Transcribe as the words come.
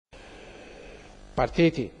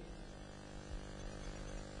Partiti.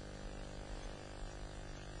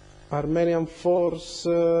 Armenian Force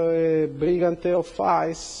e Brigant of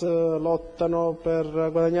Ice lottano per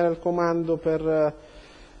guadagnare il comando per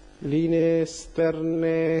linee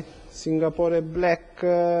esterne Singapore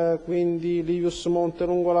Black, quindi Livius Monte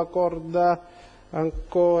lungo la corda,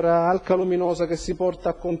 ancora ALCA Luminosa che si porta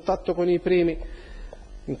a contatto con i primi.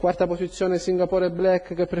 In quarta posizione Singapore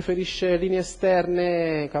Black che preferisce linee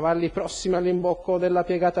esterne, cavalli prossimi all'imbocco della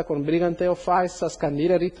piegata con Brigant of Ice a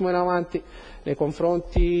scandire il ritmo in avanti nei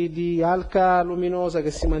confronti di ALCA Luminosa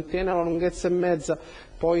che si mantiene alla lunghezza e mezza.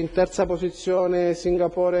 Poi in terza posizione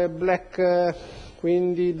Singapore Black,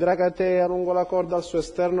 quindi DRAGATHEA lungo la corda al suo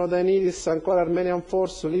esterno DAENYRIS, ancora Armenian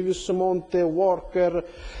Force, Livius Monte, Worker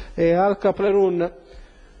e ALCA PLERUN.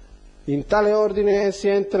 In tale ordine si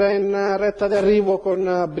entra in retta d'arrivo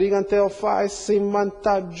con Brigant of Ice in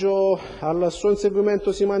vantaggio, al suo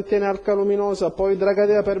inseguimento si mantiene ALCA Luminosa, poi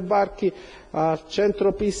DRAGATHEA per varchi, a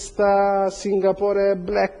centropista Singapore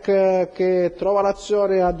Black che trova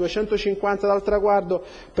l'azione a 250 dal traguardo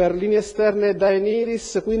per linee esterne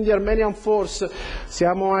DAENYRIS, quindi Armenian Force.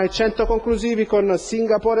 Siamo ai 100 conclusivi con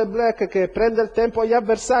Singapore Black che prende il tempo agli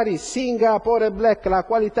avversari, Singapore Black, la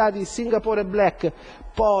qualità di Singapore Black.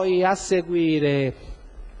 Poi a seguire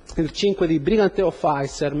il 5 di Brigant of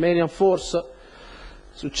Ice, Armenian Force.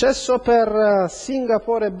 Successo per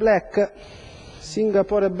Singapore Black,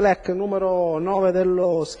 numero 9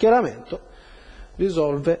 dello schieramento,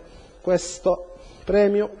 risolve questo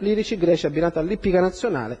premio Lirici Greci abbinata all'ippica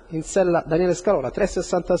nazionale in sella Daniele Scalora,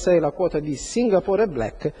 3,66 la quota di Singapore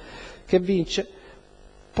Black che vince.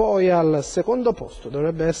 Poi al secondo posto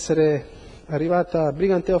dovrebbe essere arrivata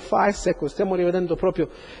Brigant of Ice, ecco stiamo rivedendo proprio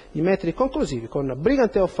i metri conclusivi con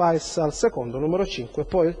Brigant of Ice al secondo numero 5,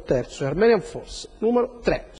 poi il terzo è Armenian Force numero 3.